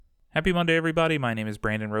Happy Monday, everybody. My name is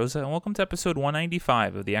Brandon Rosa, and welcome to episode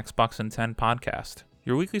 195 of the Xbox in 10 podcast,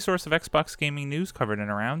 your weekly source of Xbox gaming news covered in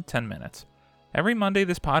around 10 minutes. Every Monday,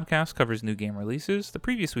 this podcast covers new game releases, the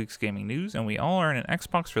previous week's gaming news, and we all learn an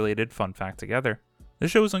Xbox-related fun fact together. This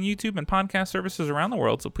show is on YouTube and podcast services around the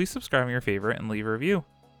world, so please subscribe to your favorite and leave a review.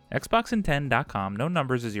 Xboxin10.com, no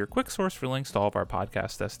numbers, is your quick source for links to all of our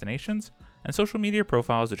podcast destinations and social media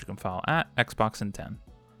profiles that you can follow at Xboxin10.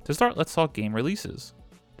 To start, let's talk game releases.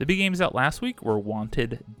 The big games out last week were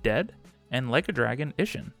Wanted Dead and Like a Dragon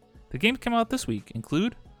Ishin. The games came out this week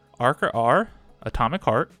include Arca R, Atomic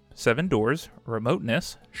Heart, Seven Doors,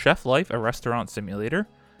 Remoteness, Chef Life, a restaurant simulator,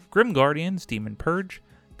 Grim Guardians, Demon Purge,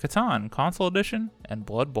 Catan Console Edition, and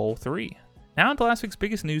Blood Bowl 3. Now into last week's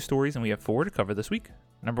biggest news stories, and we have 4 to cover this week.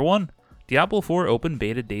 Number 1, Diablo 4 open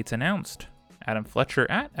beta dates announced. Adam Fletcher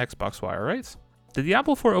at Xbox Wire writes, the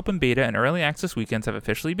Diablo 4 open beta and early access weekends have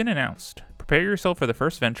officially been announced. Prepare yourself for the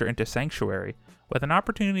first venture into Sanctuary, with an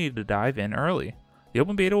opportunity to dive in early. The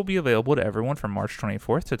open beta will be available to everyone from March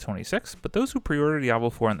 24th to 26th, but those who pre-order Diablo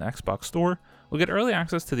 4 on the Xbox Store will get early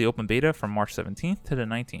access to the open beta from March 17th to the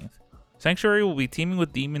 19th. Sanctuary will be teeming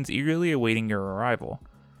with demons eagerly awaiting your arrival.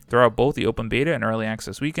 Throughout both the open beta and early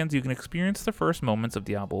access weekends, you can experience the first moments of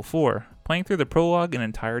Diablo 4, playing through the prologue and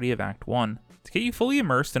entirety of Act 1. To get you fully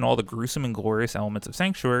immersed in all the gruesome and glorious elements of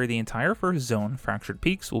Sanctuary, the entire first zone, Fractured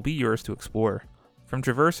Peaks, will be yours to explore. From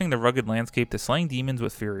traversing the rugged landscape to slaying demons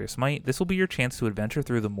with furious might, this will be your chance to adventure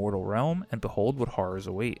through the mortal realm and behold what horrors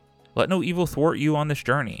await. Let no evil thwart you on this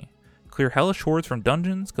journey. Clear hellish hordes from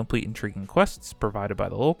dungeons, complete intriguing quests provided by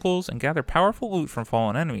the locals, and gather powerful loot from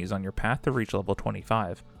fallen enemies on your path to reach level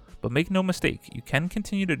 25. But make no mistake, you can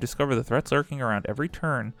continue to discover the threats lurking around every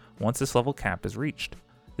turn once this level cap is reached.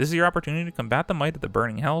 This is your opportunity to combat the might of the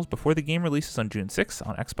burning hells before the game releases on June 6th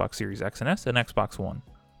on Xbox Series X and S and Xbox One.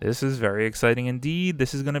 This is very exciting indeed.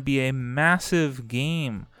 This is going to be a massive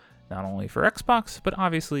game, not only for Xbox, but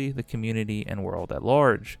obviously the community and world at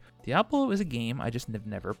large. Diablo is a game I just have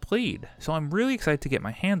never played, so I'm really excited to get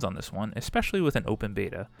my hands on this one, especially with an open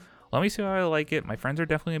beta. Let me see how I like it. My friends are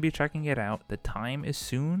definitely going to be checking it out. The time is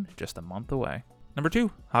soon, just a month away. Number 2,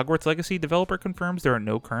 Hogwarts Legacy developer confirms there are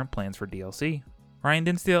no current plans for DLC. Ryan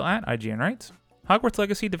Dinsdale at IGN writes, Hogwarts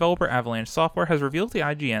Legacy developer Avalanche Software has revealed to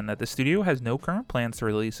IGN that the studio has no current plans to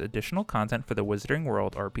release additional content for the Wizarding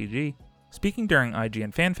World RPG. Speaking during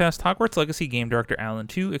IGN FanFest, Hogwarts Legacy game director Alan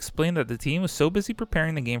Tu explained that the team was so busy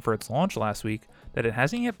preparing the game for its launch last week that it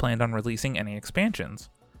hasn't yet planned on releasing any expansions.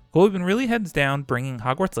 We've been really heads down bringing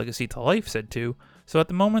Hogwarts Legacy to life, said Tu, so at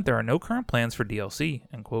the moment there are no current plans for DLC,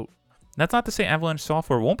 end quote. That's not to say Avalanche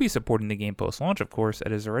Software won't be supporting the game post-launch, of course.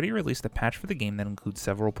 It has already released a patch for the game that includes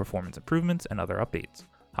several performance improvements and other updates.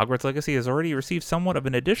 Hogwarts Legacy has already received somewhat of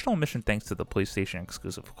an additional mission thanks to the PlayStation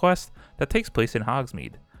exclusive quest that takes place in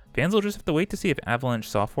Hogsmeade. Fans will just have to wait to see if Avalanche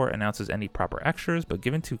Software announces any proper extras, but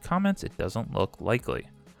given Tu comments, it doesn't look likely.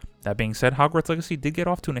 That being said, Hogwarts Legacy did get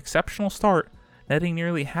off to an exceptional start, netting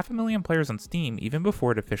nearly 500,000 players on Steam even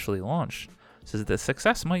before it officially launched. Says the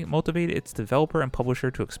success might motivate its developer and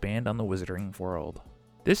publisher to expand on the Wizarding world.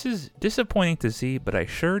 This is disappointing to see, but I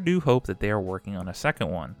sure do hope that they are working on a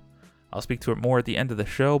second one. I'll speak to it more at the end of the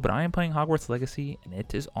show, but I am playing Hogwarts Legacy and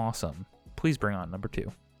it is awesome. Please bring on number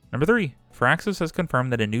 2. Number 3, Firaxis has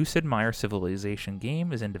confirmed that a new Sid Meier Civilization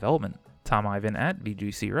game is in development. Tom Ivan at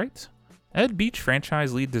VGC writes, Ed Beach,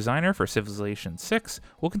 franchise lead designer for Civilization 6,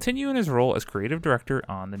 will continue in his role as creative director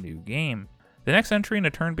on the new game. The next entry in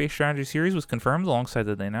a turn-based strategy series was confirmed alongside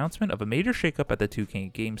the announcement of a major shakeup at the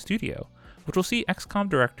 2K game studio, which will see XCOM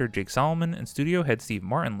director Jake Solomon and studio head Steve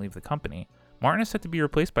Martin leave the company. Martin is set to be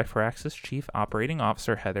replaced by Firaxis Chief Operating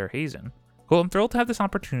Officer Heather Hazen. I'm thrilled to have this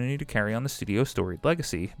opportunity to carry on the studio's storied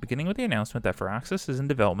legacy, beginning with the announcement that Firaxis is in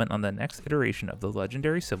development on the next iteration of the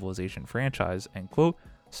legendary Civilization franchise, end quote,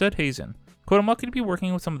 said Hazen. Quote, I'm lucky to be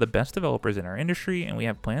working with some of the best developers in our industry, and we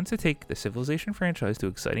have plans to take the Civilization franchise to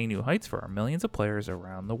exciting new heights for our millions of players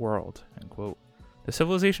around the world, end quote. The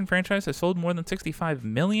Civilization franchise has sold more than 65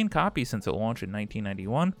 million copies since it launched in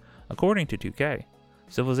 1991, according to 2K.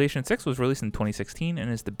 Civilization 6 was released in 2016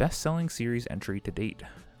 and is the best-selling series entry to date.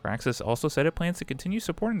 Firaxis also said it plans to continue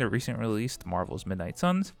supporting the recently released Marvel's Midnight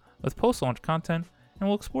Suns with post-launch content and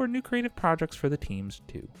will explore new creative projects for the teams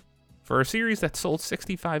too. For a series that sold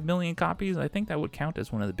 65 million copies, I think that would count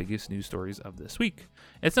as one of the biggest news stories of this week.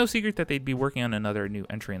 It's no secret that they'd be working on another new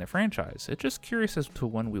entry in the franchise. It's just curious as to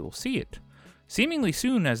when we will see it. Seemingly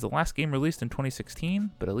soon, as the last game released in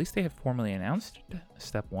 2016, but at least they have formally announced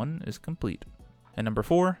Step 1 is complete. And number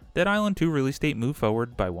 4, Dead Island 2 release date moved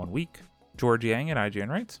forward by 1 week. George Yang at IGN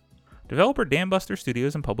writes, developer Dambuster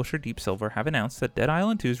Studios and publisher Deep Silver have announced that Dead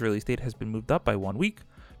Island 2's release date has been moved up by 1 week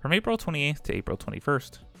from April 28th to April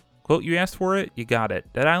 21st. Quote, you asked for it, you got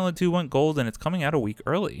it. Dead Island 2 went gold and it's coming out a week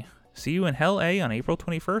early. See you in Hell A on April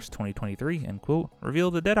 21st, 2023, end quote,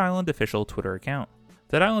 revealed the Dead Island official Twitter account.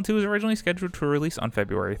 Dead Island 2 was originally scheduled to release on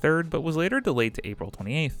February 3rd, but was later delayed to April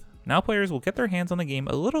 28th. Now players will get their hands on the game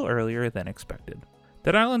a little earlier than expected.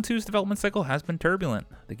 Dead Island 2's development cycle has been turbulent.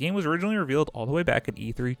 The game was originally revealed all the way back at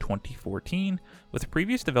E3 2014, with the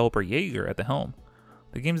previous developer Yager at the helm.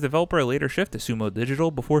 The game's developer later shifted to Sumo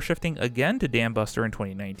Digital before shifting again to Dambuster in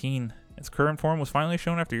 2019. Its current form was finally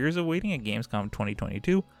shown after years of waiting at Gamescom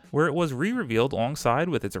 2022, where it was re-revealed alongside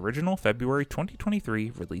with its original February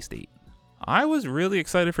 2023 release date. I was really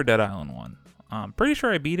excited for Dead Island 1. I'm pretty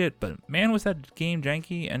sure I beat it, but man was that game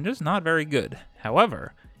janky and just not very good.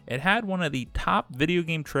 However, it had one of the top video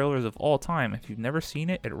game trailers of all time. If you've never seen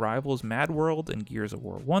it, it rivals Mad World and Gears of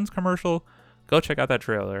War 1's commercial. Go check out that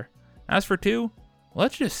trailer. As for 2,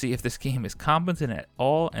 let's just see if this game is competent at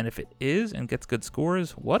all, and if it is and gets good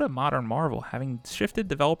scores, what a modern marvel. Having shifted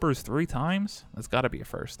developers 3 times, that's gotta be a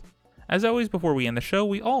first. As always, before we end the show,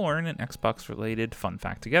 we all learn an Xbox-related fun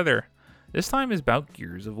fact together. This time is about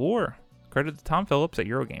Gears of War. Credit to Tom Phillips at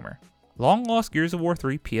Eurogamer. Long-lost Gears of War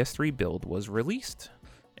 3 PS3 build was released.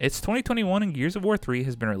 It's 2021 and Gears of War 3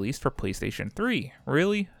 has been released for PlayStation 3.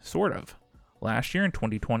 Really? Sort of. Last year in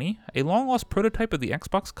 2020, a long-lost prototype of the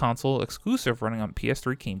Xbox console exclusive running on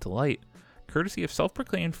PS3 came to light. Courtesy of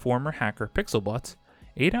self-proclaimed former hacker Pixelbutts,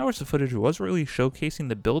 8 hours of footage was released showcasing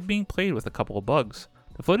the build being played with a couple of bugs.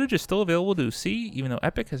 The footage is still available to see, even though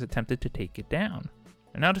Epic has attempted to take it down.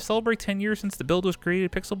 And now to celebrate 10 years since the build was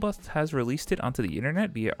created, Pixelbutts has released it onto the internet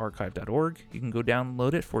via archive.org. You can go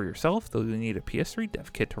download it for yourself, though you'll need a PS3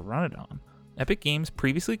 dev kit to run it on. Epic Games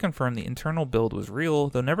previously confirmed the internal build was real,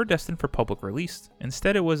 though never destined for public release.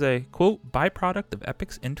 Instead, it was a, quote, byproduct of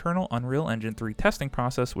Epic's internal Unreal Engine 3 testing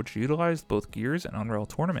process, which utilized both Gears and Unreal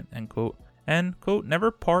Tournament, end quote, and, quote,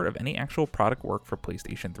 never part of any actual product work for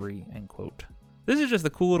PlayStation 3, end quote. This is just a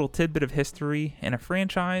cool little tidbit of history in a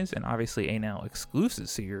franchise, and obviously a now exclusive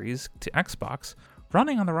series to Xbox,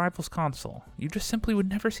 running on the rival's console. You just simply would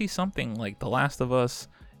never see something like The Last of Us,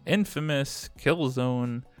 Infamous,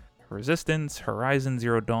 Killzone, Resistance, Horizon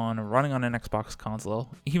Zero Dawn running on an Xbox console,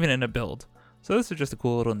 even in a build. So this is just a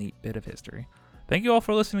cool little neat bit of history. Thank you all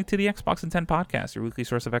for listening to the Xbox in 10 podcast, your weekly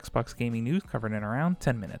source of Xbox gaming news covered in around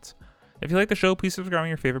 10 minutes. If you like the show, please subscribe on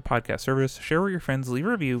your favorite podcast service, share with your friends, leave a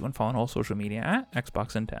review, and follow on all social media at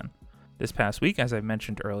Xbox in 10. This past week, as I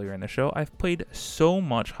mentioned earlier in the show, I've played so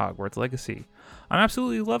much Hogwarts Legacy. I'm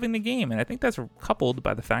absolutely loving the game, and I think that's coupled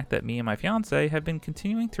by the fact that me and my fiance have been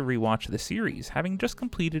continuing to rewatch the series, having just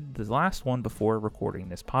completed the last one before recording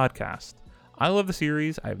this podcast. I love the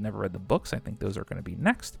series. I've never read the books. I think those are going to be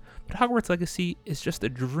next, but Hogwarts Legacy is just a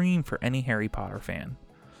dream for any Harry Potter fan.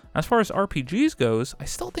 As far as RPGs goes, I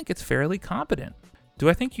still think it's fairly competent. Do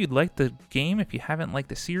I think you'd like the game if you haven't liked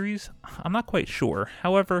the series? I'm not quite sure.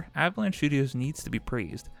 However, Avalanche Studios needs to be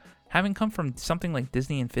praised. Having come from something like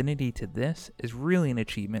Disney Infinity to this is really an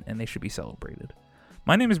achievement, and they should be celebrated.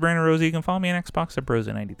 My name is Brandon Rosa. You can follow me on Xbox at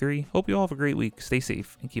Brosa93. Hope you all have a great week, stay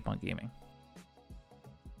safe, and keep on gaming.